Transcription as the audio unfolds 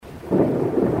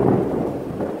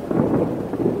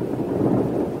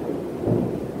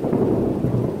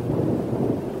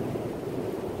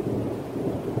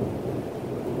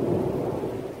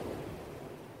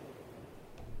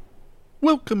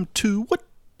Welcome to What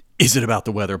Is It About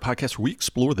the Weather, a podcast where we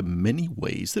explore the many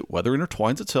ways that weather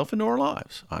intertwines itself into our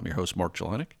lives. I'm your host, Mark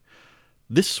Jelenic.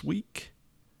 This week,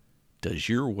 does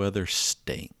your weather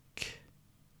stink?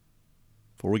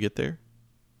 Before we get there,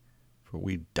 before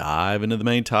we dive into the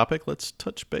main topic, let's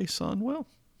touch base on,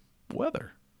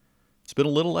 weather. It's been a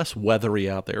little less weathery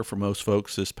out there for most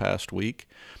folks this past week.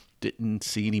 Didn't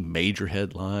see any major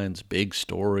headlines, big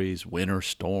stories, winter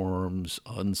storms,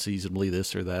 unseasonably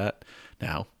this or that.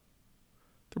 Now,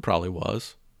 there probably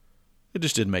was. It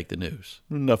just didn't make the news.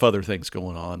 Enough other things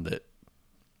going on that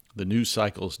the news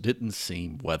cycles didn't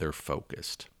seem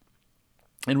weather-focused.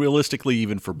 And realistically,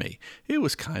 even for me, it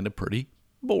was kind of pretty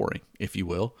boring, if you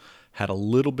will. Had a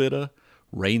little bit of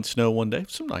rain, snow one day,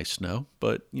 some nice snow,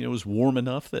 but it was warm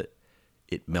enough that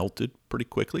it melted pretty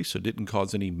quickly, so it didn't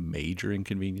cause any major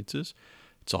inconveniences.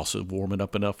 It's also warming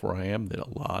up enough where I am that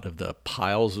a lot of the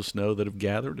piles of snow that have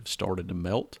gathered have started to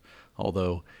melt.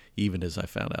 Although, even as I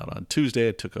found out on Tuesday,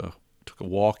 I took a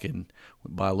walk and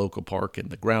went by a local park, and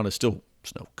the ground is still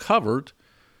snow covered.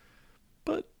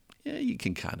 But yeah, you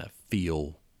can kind of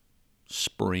feel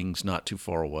spring's not too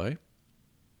far away.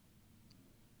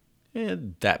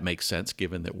 And that makes sense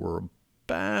given that we're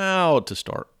about to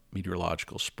start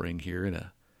meteorological spring here in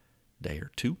a day or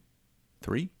two,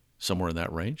 3, somewhere in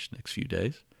that range, next few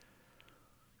days.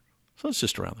 So it's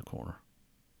just around the corner.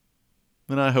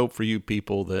 And I hope for you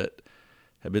people that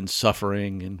have been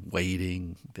suffering and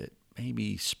waiting that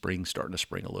maybe spring's starting to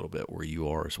spring a little bit where you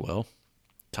are as well.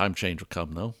 Time change will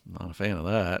come though. Not a fan of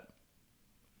that.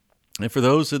 And for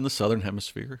those in the southern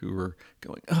hemisphere who are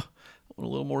going, I want a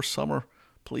little more summer,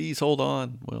 please hold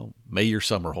on. Well, may your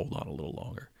summer hold on a little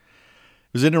longer.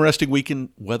 It was an interesting week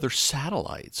in weather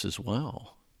satellites as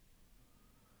well.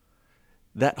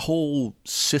 That whole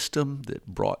system that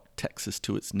brought Texas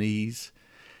to its knees,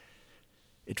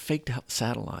 it faked out the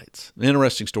satellites. An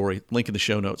interesting story, link in the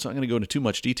show notes. I'm not going to go into too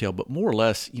much detail, but more or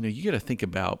less, you got to think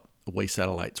about the way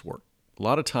satellites work. A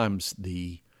lot of times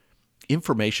the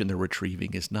information they're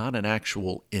retrieving is not an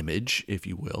actual image, if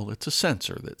you will. It's a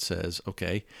sensor that says,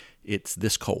 okay, it's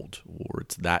this cold, or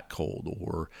it's that cold,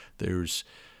 or there's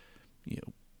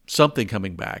something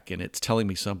coming back and it's telling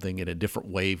me something in a different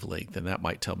wavelength, and that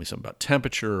might tell me something about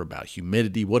temperature, about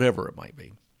humidity, whatever it might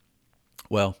be.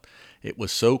 Well, it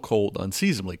was so cold,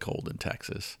 unseasonably cold in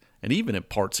Texas, and even in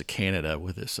parts of Canada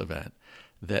with this event,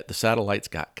 that the satellites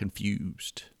got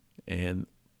confused and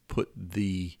put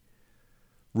the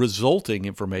resulting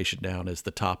information down as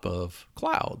the top of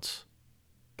clouds.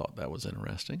 Thought that was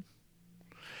interesting.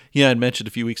 Yeah, I mentioned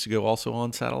a few weeks ago also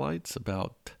on satellites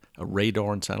about a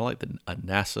radar and satellite, a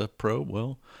NASA probe.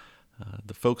 Well,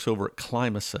 the folks over at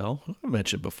Climacell, who I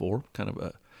mentioned before, kind of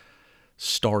a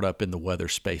startup in the weather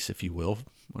space, if you will.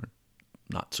 Or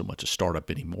not so much a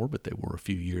startup anymore, but they were a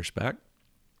few years back,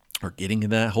 are getting in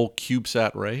that whole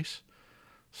CubeSat race.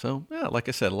 So, yeah, like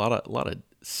I said, a lot of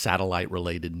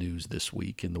satellite-related news this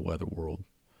week in the weather world.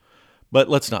 But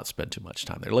let's not spend too much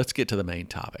time there. Let's get to the main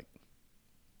topic.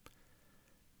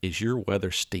 Is your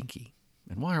weather stinky?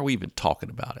 And why are we even talking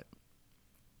about it?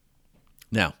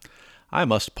 Now, I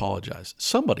must apologize.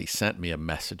 Somebody sent me a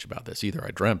message about this. Either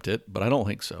I dreamt it, but I don't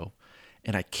think so.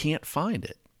 And I can't find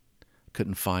it.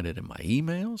 Couldn't find it in my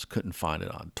emails. Couldn't find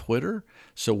it on Twitter.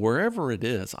 So wherever it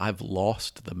is, I've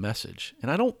lost the message. And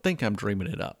I don't think I'm dreaming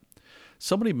it up.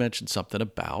 Somebody mentioned something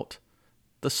about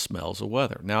the smells of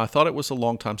weather. Now, I thought it was a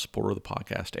longtime supporter of the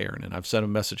podcast, Aaron, and I've sent a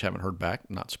message, haven't heard back.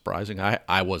 Not surprising.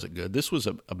 I wasn't good. This was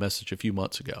a message a few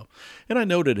months ago, and I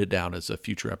noted it down as a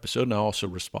future episode, and I also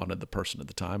responded to the person at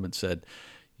the time and said,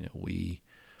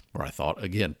 I thought I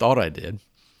did,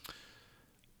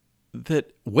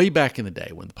 that way back in the day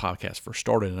when the podcast first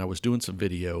started, and I was doing some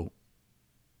video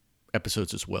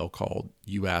episodes as well called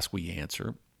You Ask, We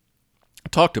Answer, I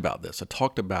talked about this. I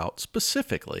talked about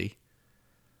specifically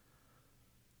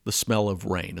the smell of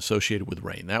rain associated with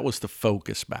rain. That was the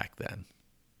focus back then,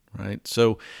 right?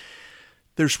 So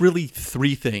there's really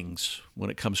 3 things when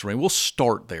it comes to rain. We'll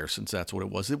start there since that's what it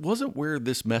was. It wasn't where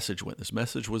this message went. This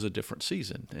message was a different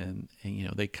season, and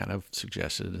they kind of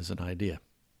suggested it as an idea.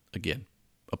 Again,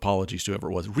 apologies to whoever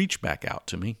it was. Reach back out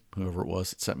to me, whoever it was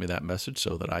that sent me that message,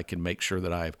 so that I can make sure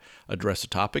that I've addressed the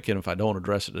topic. And if I don't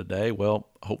address it today, well,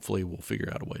 hopefully we'll figure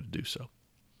out a way to do so.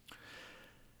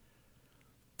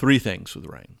 3 things with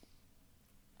rain.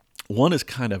 One is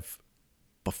kind of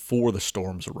before the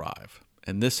storms arrive,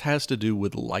 and this has to do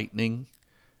with lightning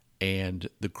and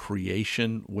the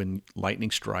creation when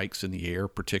lightning strikes in the air,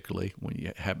 particularly when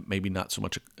you have maybe not so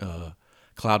much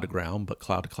cloud to ground, but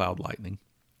cloud to cloud lightning.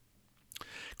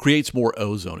 creates more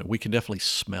ozone, and we can definitely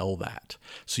smell that.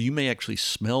 So you may actually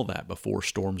smell that before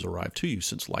storms arrive to you,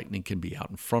 since lightning can be out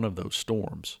in front of those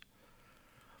storms.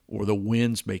 Or the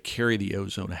winds may carry the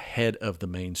ozone ahead of the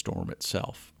main storm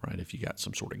itself, right? If you got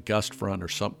some sort of gust front or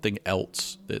something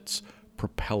else that's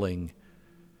propelling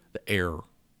the air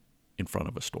in front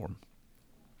of a storm.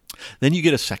 Then you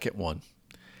get a second one.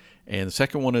 And the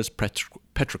second one is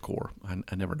petrichor.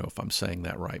 I never know if I'm saying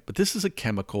that right. But this is a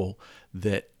chemical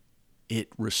that it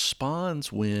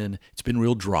responds when it's been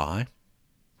real dry,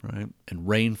 right? And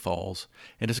rain falls,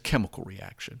 and it's a chemical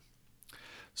reaction.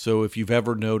 So if you've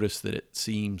ever noticed that it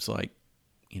seems like,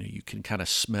 you can kind of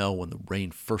smell when the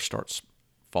rain first starts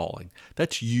falling,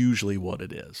 that's usually what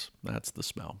it is. That's the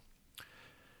smell.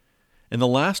 And the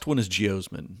last one is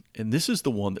geosmin. And this is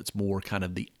the one that's more kind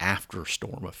of the after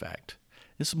storm effect.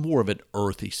 It's more of an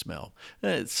earthy smell.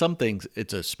 Some things,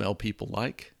 it's a smell people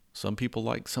like. Some people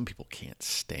can't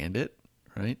stand it,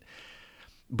 right?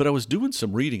 But I was doing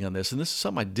some reading on this, and this is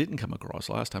something I didn't come across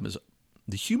last time, is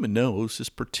the human nose is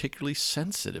particularly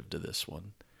sensitive to this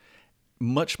one.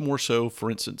 Much more so, for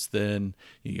instance, than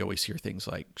you always hear things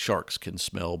like sharks can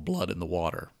smell blood in the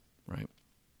water, right?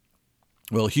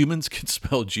 Well, humans can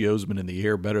smell geosmin in the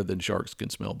air better than sharks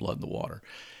can smell blood in the water.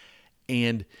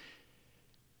 And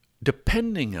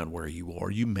depending on where you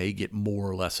are, you may get more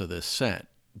or less of this scent,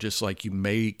 just like you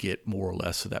may get more or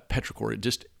less of that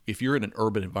petrichor. If you're in an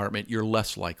urban environment, you're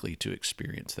less likely to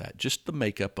experience that. Just the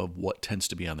makeup of what tends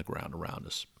to be on the ground around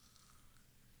us.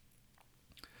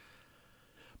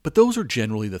 But those are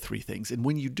generally the three things. And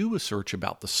when you do a search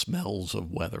about the smells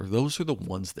of weather, those are the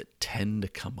ones that tend to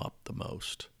come up the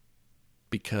most,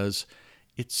 because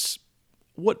it's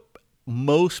what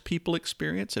most people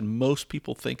experience and most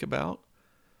people think about.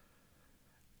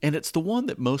 And it's the one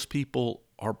that most people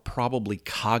are probably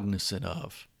cognizant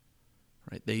of,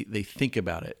 right? They think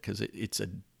about it because it's a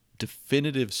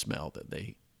definitive smell that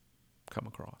they come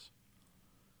across.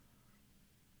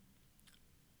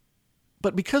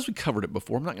 But because we covered it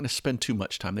before, I'm not going to spend too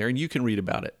much time there, and you can read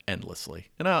about it endlessly.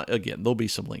 And again, there'll be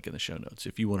some link in the show notes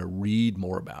if you want to read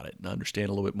more about it and understand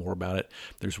a little bit more about it.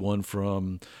 There's one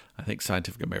from, I think,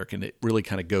 Scientific American. It really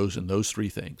kind of goes in those three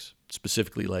things,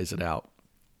 specifically lays it out,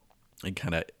 and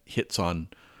kind of hits on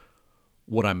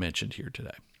what I mentioned here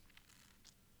today.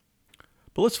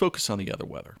 But let's focus on the other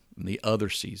weather and the other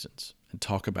seasons and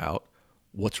talk about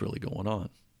what's really going on.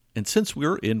 And since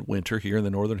we're in winter here in the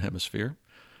Northern Hemisphere,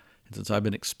 and since I've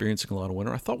been experiencing a lot of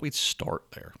winter, I thought we'd start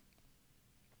there.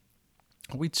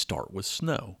 We'd start with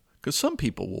snow, because some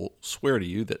people will swear to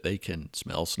you that they can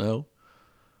smell snow,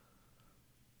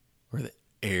 or that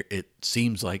it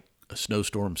seems like a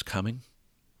snowstorm's coming,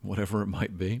 whatever it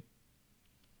might be.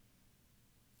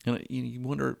 And you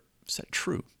wonder, is that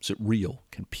true? Is it real?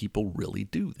 Can people really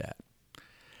do that?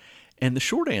 And the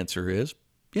short answer is,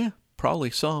 yeah, probably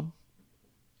some.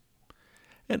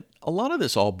 And a lot of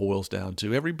this all boils down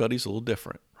to everybody's a little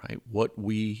different, right? What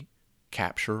we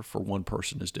capture for one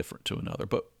person is different to another.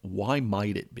 But why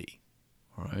might it be?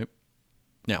 All right.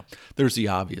 Now, there's the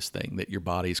obvious thing that your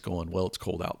body's going, well, it's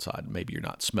cold outside. Maybe you're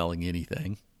not smelling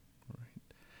anything.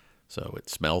 So it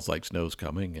smells like snow's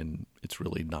coming, and it's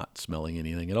really not smelling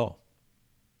anything at all.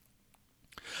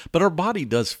 But our body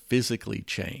does physically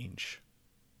change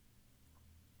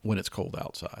when it's cold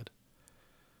outside.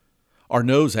 Our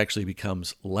nose actually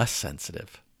becomes less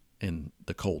sensitive in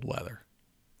the cold weather.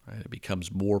 Right? It becomes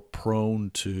more prone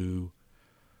to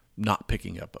not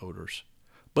picking up odors.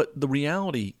 But the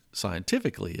reality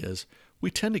scientifically is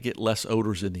we tend to get less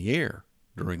odors in the air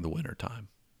during the wintertime.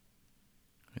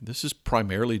 And this is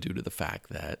primarily due to the fact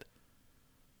that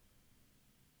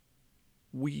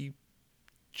we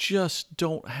just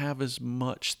don't have as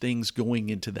much things going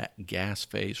into that gas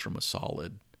phase from a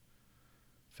solid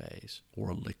phase or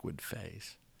a liquid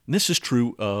phase. And this is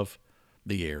true of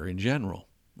the air in general,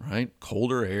 right?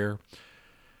 Colder air,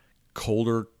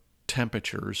 colder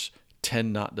temperatures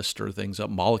tend not to stir things up.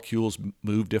 Molecules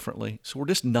move differently. So we're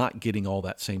just not getting all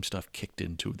that same stuff kicked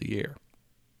into the air.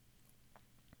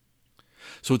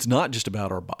 So it's not just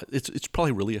about our body. It's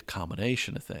probably really a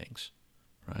combination of things,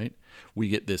 right? We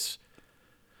get this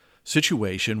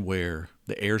situation where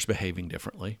the air's behaving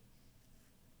differently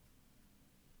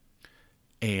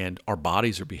and our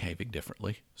bodies are behaving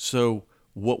differently. So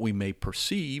what we may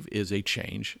perceive is a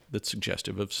change that's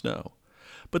suggestive of snow.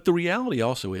 But the reality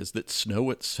also is that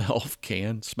snow itself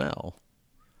can smell.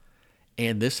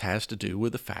 And this has to do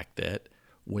with the fact that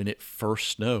when it first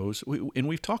snows, and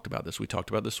we've talked about this. We talked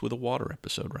about this with a water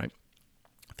episode, right?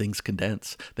 Things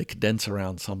condense. They condense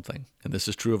around something. And this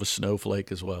is true of a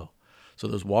snowflake as well. So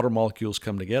those water molecules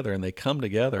come together, and they come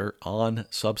together on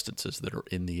substances that are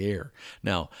in the air.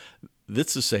 Now, this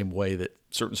is the same way that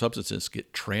certain substances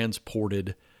get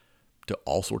transported to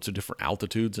all sorts of different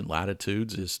altitudes and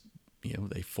latitudes. Is,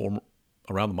 they form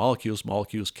around the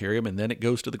molecules carry them, and then it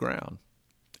goes to the ground.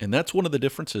 And that's one of the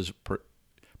differences,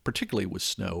 particularly with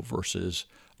snow versus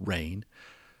rain.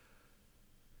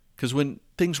 Because when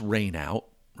things rain out,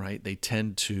 right, they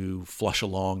tend to flush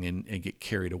along and get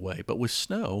carried away. But with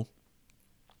snow,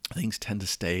 things tend to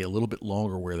stay a little bit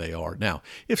longer where they are. Now,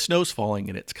 if snow's falling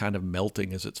and it's kind of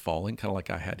melting as it's falling, kind of like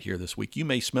I had here this week, you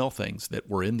may smell things that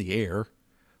were in the air,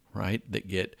 right, that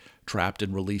get trapped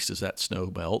and released as that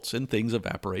snow melts, and things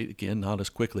evaporate, again, not as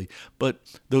quickly. But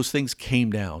those things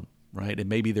came down, right, and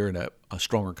maybe they're in a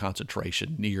stronger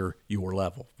concentration near your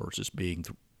level versus being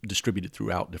distributed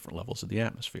throughout different levels of the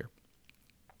atmosphere.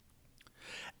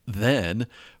 Then,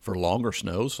 for longer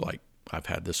snows, like I've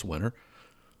had this winter,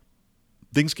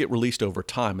 things get released over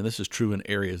time, and this is true in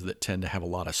areas that tend to have a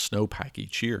lot of snowpack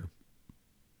each year.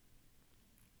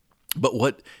 But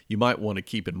what you might want to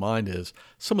keep in mind is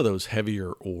some of those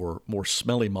heavier or more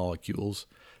smelly molecules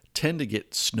tend to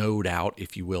get snowed out,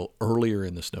 if you will, earlier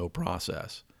in the snow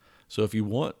process. So if you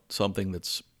want something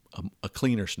that's a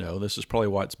cleaner snow, this is probably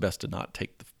why it's best to not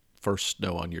take the first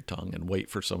snow on your tongue and wait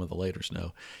for some of the later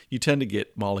snow. You tend to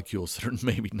get molecules that are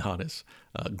maybe not as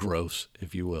gross,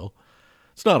 if you will.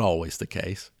 It's not always the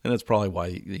case, and that's probably why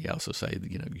you also say that,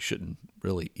 you shouldn't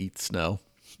really eat snow,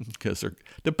 because they're,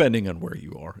 depending on where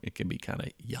you are, it can be kind of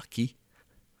yucky.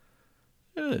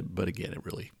 But again,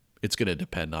 it's going to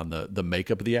depend on the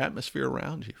makeup of the atmosphere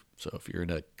around you. So if you're in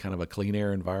a kind of a clean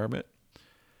air environment,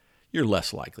 you're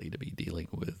less likely to be dealing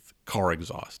with car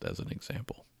exhaust, as an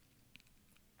example,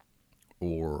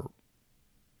 or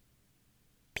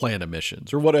plant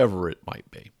emissions, or whatever it might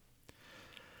be.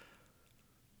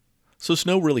 So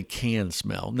snow really can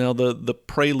smell. Now, the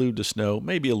prelude to snow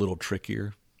may be a little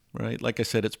trickier, right? Like I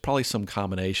said, it's probably some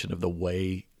combination of the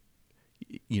way,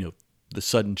 the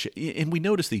sudden and we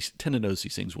tend to notice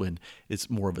these things when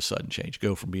it's more of a sudden change,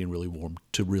 go from being really warm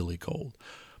to really cold.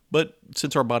 But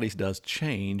since our bodies does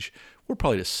change, we're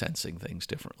probably just sensing things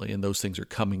differently, and those things are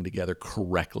coming together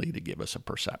correctly to give us a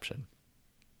perception.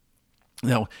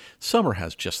 Now, summer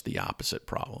has just the opposite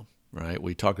problem, right?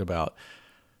 We talked about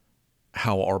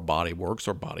how our body works.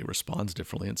 Our body responds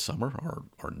differently in summer.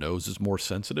 Our nose is more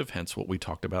sensitive, hence what we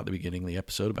talked about at the beginning of the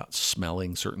episode about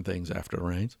smelling certain things after it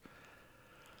rains.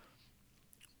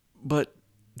 But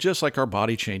just like our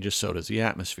body changes, so does the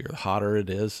atmosphere. The hotter it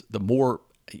is, the more,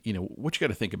 what you got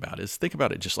to think about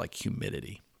it just like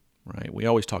humidity, right? We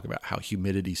always talk about how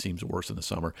humidity seems worse in the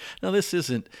summer. Now, this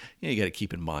isn't, you got to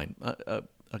keep in mind, a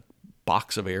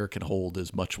box of air can hold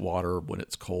as much water when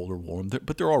it's cold or warm,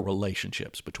 but there are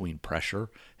relationships between pressure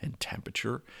and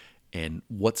temperature and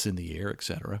what's in the air,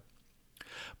 etc.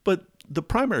 But the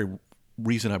primary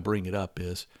reason I bring it up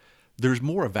is there's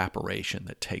more evaporation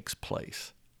that takes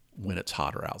place when it's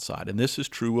hotter outside. And this is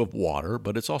true of water,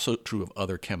 but it's also true of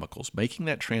other chemicals. Making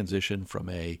that transition from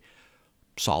a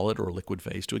solid or liquid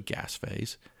phase to a gas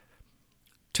phase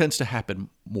tends to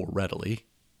happen more readily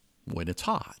when it's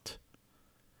hot.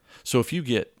 So if you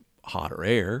get hotter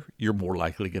air, you're more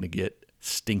likely going to get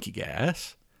stinky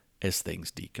gas as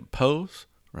things decompose,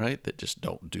 right? That just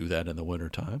don't do that in the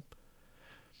wintertime.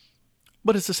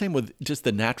 But it's the same with just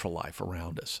the natural life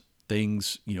around us.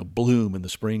 Things, bloom in the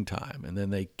springtime, and then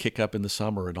they kick up in the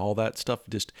summer, and all that stuff,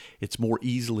 it's more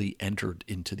easily entered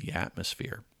into the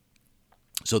atmosphere.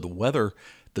 So the weather,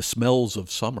 the smells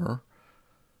of summer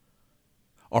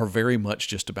are very much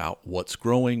just about what's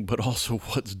growing, but also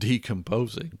what's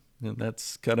decomposing. And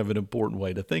that's kind of an important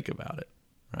way to think about it,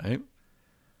 right?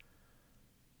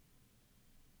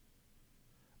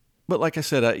 But like I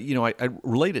said, I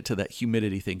relate it to that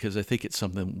humidity thing because I think it's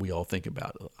something we all think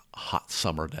about, a hot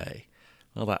summer day.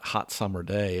 Well, that hot summer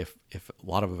day, if a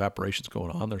lot of evaporation's going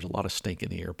on, there's a lot of stink in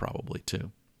the air probably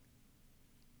too.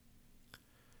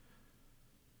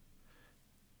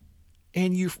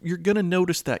 And you're going to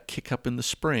notice that kick up in the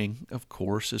spring, of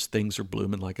course, as things are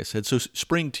blooming, like I said. So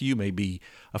spring to you may be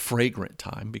a fragrant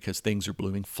time because things are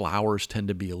blooming. Flowers tend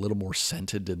to be a little more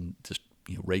scented than just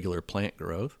regular plant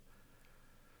growth.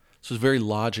 So it's very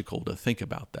logical to think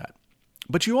about that.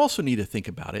 But you also need to think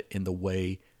about it in the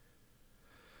way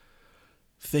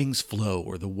things flow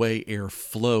or the way air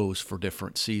flows for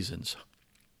different seasons.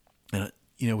 And,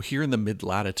 here in the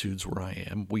mid-latitudes where I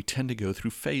am, we tend to go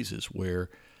through phases where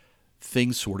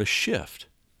things sort of shift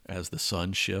as the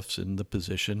sun shifts in the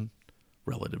position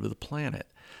relative to the planet.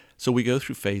 So we go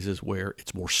through phases where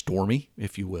it's more stormy,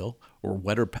 if you will, or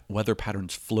weather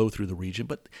patterns flow through the region.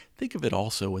 But think of it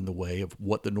also in the way of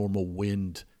what the normal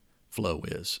wind flow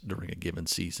is during a given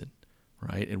season,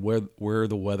 right? And where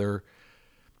the weather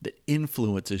that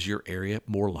influences your area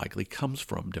more likely comes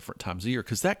from different times of year,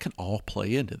 because that can all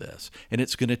play into this. And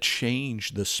it's going to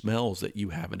change the smells that you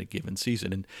have in a given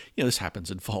season. And, this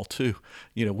happens in fall too.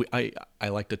 I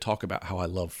like to talk about how I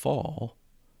love fall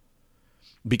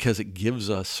because it gives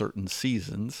us certain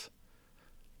seasons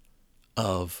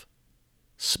of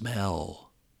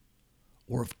smell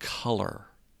or of color,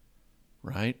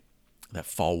 right? That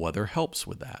fall weather helps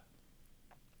with that.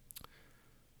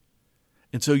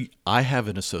 And so I have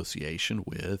an association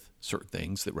with certain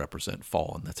things that represent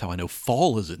fall, and that's how I know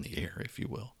fall is in the air, if you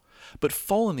will. But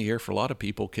fall in the air for a lot of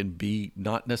people can be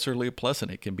not necessarily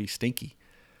pleasant. It can be stinky.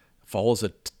 Fall is a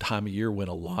time of year when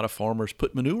a lot of farmers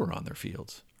put manure on their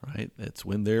fields, right? It's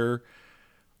when they're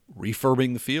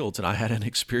refurbing the fields. And I had an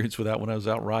experience with that when I was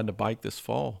out riding a bike this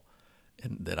fall,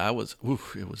 and that it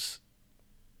was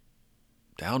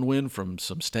downwind from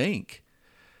some stink.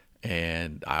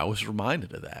 And I was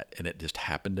reminded of that. And it just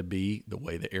happened to be the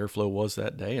way the airflow was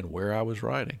that day and where I was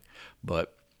riding.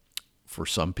 But for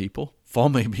some people, fall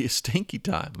may be a stinky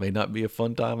time. It may not be a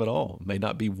fun time at all. It may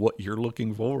not be what you're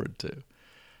looking forward to.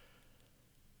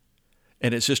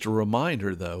 And it's just a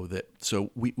reminder, though, that so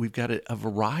we've got a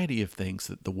variety of things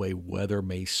that the way weather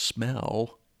may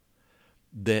smell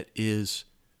that is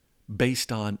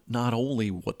based on not only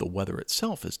what the weather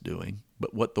itself is doing,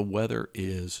 but what the weather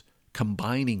is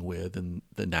combining with in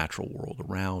the natural world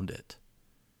around it,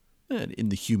 and in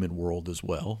the human world as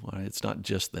well. Right? It's not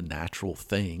just the natural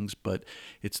things, but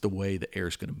it's the way the air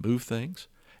is going to move things.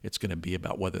 It's going to be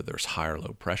about whether there's high or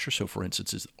low pressure. So, for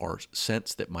instance, is our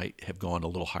scents that might have gone a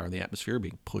little higher in the atmosphere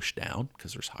being pushed down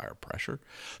because there's higher pressure.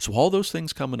 So all those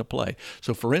things come into play.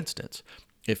 So, for instance,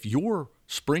 if your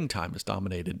springtime is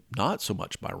dominated not so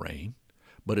much by rain,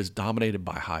 but is dominated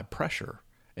by high pressure,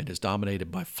 and is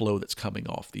dominated by flow that's coming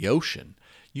off the ocean,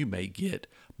 you may get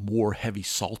more heavy,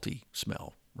 salty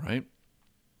smell, right?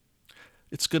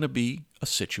 It's going to be a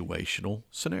situational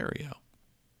scenario.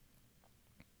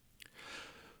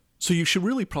 So you should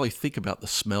really probably think about the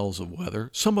smells of weather,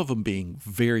 some of them being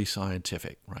very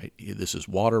scientific, right? This is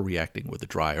water reacting with the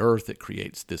dry earth that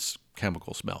creates this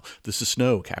chemical smell. This is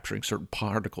snow capturing certain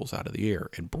particles out of the air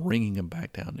and bringing them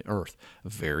back down to earth. A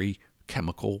very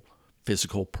chemical,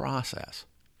 physical process.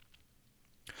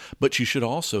 But you should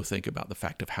also think about the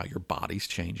fact of how your body's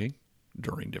changing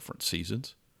during different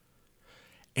seasons,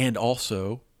 and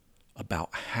also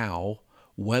about how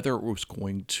weather was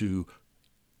going to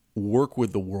work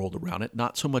with the world around it,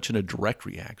 not so much in a direct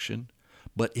reaction,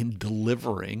 but in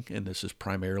delivering, and this is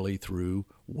primarily through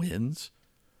winds,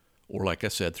 or like I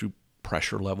said, through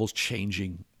pressure levels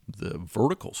changing the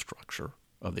vertical structure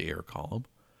of the air column,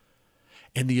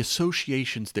 and the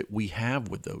associations that we have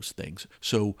with those things.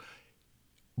 So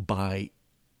by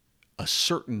a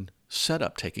certain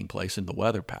setup taking place in the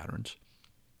weather patterns,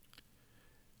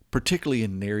 particularly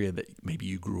in an area that maybe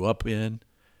you grew up in,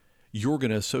 you're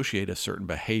going to associate a certain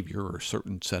behavior or a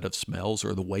certain set of smells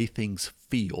or the way things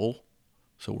feel.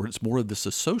 So it's more of this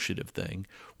associative thing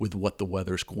with what the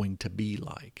weather's going to be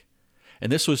like.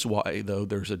 And this was why, though,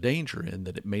 there's a danger in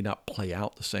that it may not play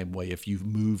out the same way if you've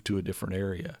moved to a different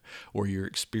area or you're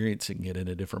experiencing it in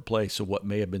a different place. So what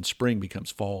may have been spring becomes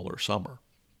fall or summer,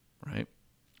 right?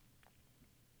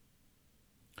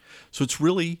 So it's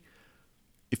really,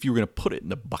 if you were going to put it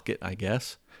in a bucket, I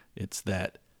guess, it's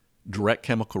that direct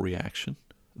chemical reaction,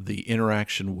 the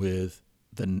interaction with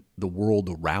the world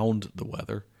around the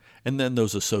weather, and then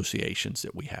those associations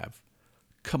that we have,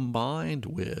 combined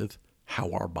with how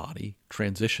our body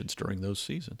transitions during those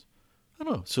seasons. I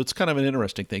don't know. So it's kind of an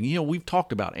interesting thing. We've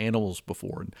talked about animals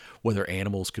before and whether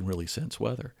animals can really sense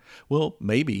weather. Well,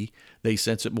 maybe they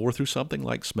sense it more through something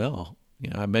like smell.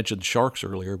 I mentioned sharks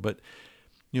earlier, but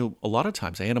a lot of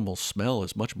times animals' smell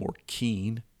is much more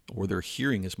keen, or their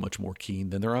hearing is much more keen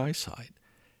than their eyesight.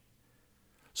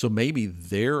 So maybe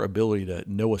their ability to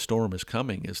know a storm is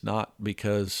coming is not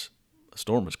because a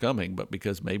storm is coming, but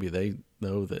because maybe they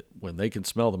know that when they can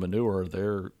smell the manure,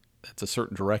 that's a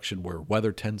certain direction where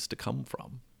weather tends to come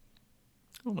from.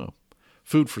 I don't know.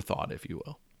 Food for thought, if you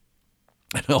will.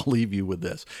 And I'll leave you with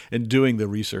this. In doing the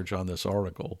research on this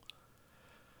article,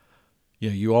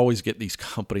 you always get these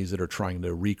companies that are trying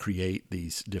to recreate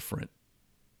these different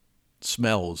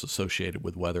smells associated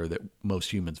with weather that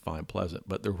most humans find pleasant.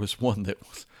 But there was one that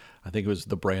was, I think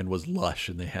the brand was Lush,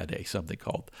 and they had something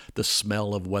called the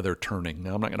smell of weather turning.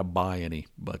 Now, I'm not going to buy any,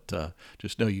 but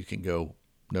just know you can go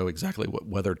know exactly what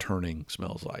weather turning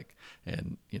smells like.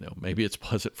 And, maybe it's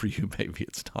pleasant for you, maybe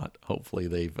it's not. Hopefully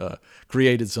they've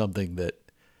created something that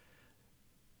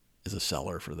is a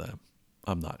seller for them.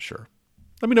 I'm not sure.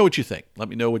 Let me know what you think. Let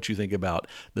me know what you think about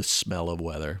the smell of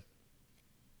weather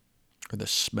or the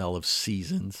smell of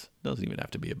seasons. It doesn't even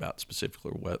have to be about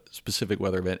specific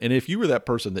weather event. And if you were that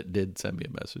person that did send me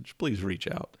a message, please reach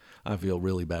out. I feel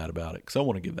really bad about it because I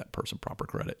want to give that person proper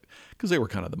credit because they were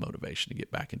kind of the motivation to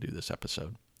get back and do this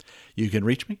episode. You can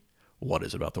reach me,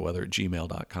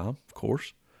 whatisabouttheweather@gmail.com, of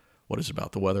course. What is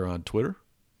about the weather on Twitter?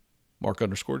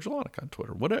 Mark_Jelinek on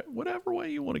Twitter. Whatever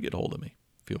way you want to get hold of me,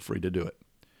 feel free to do it.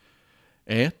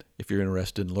 And if you're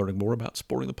interested in learning more about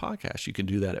supporting the podcast, you can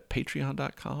do that at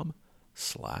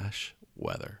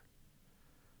patreon.com/weather.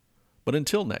 But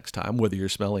until next time, whether you're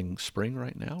smelling spring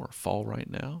right now or fall right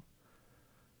now,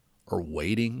 or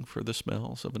waiting for the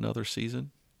smells of another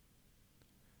season,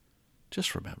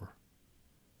 just remember,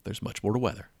 there's much more to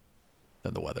weather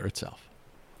than the weather itself.